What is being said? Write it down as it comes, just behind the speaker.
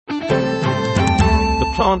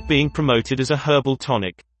plant being promoted as a herbal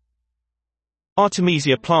tonic.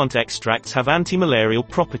 Artemisia plant extracts have anti-malarial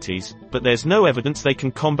properties, but there's no evidence they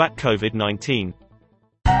can combat COVID-19.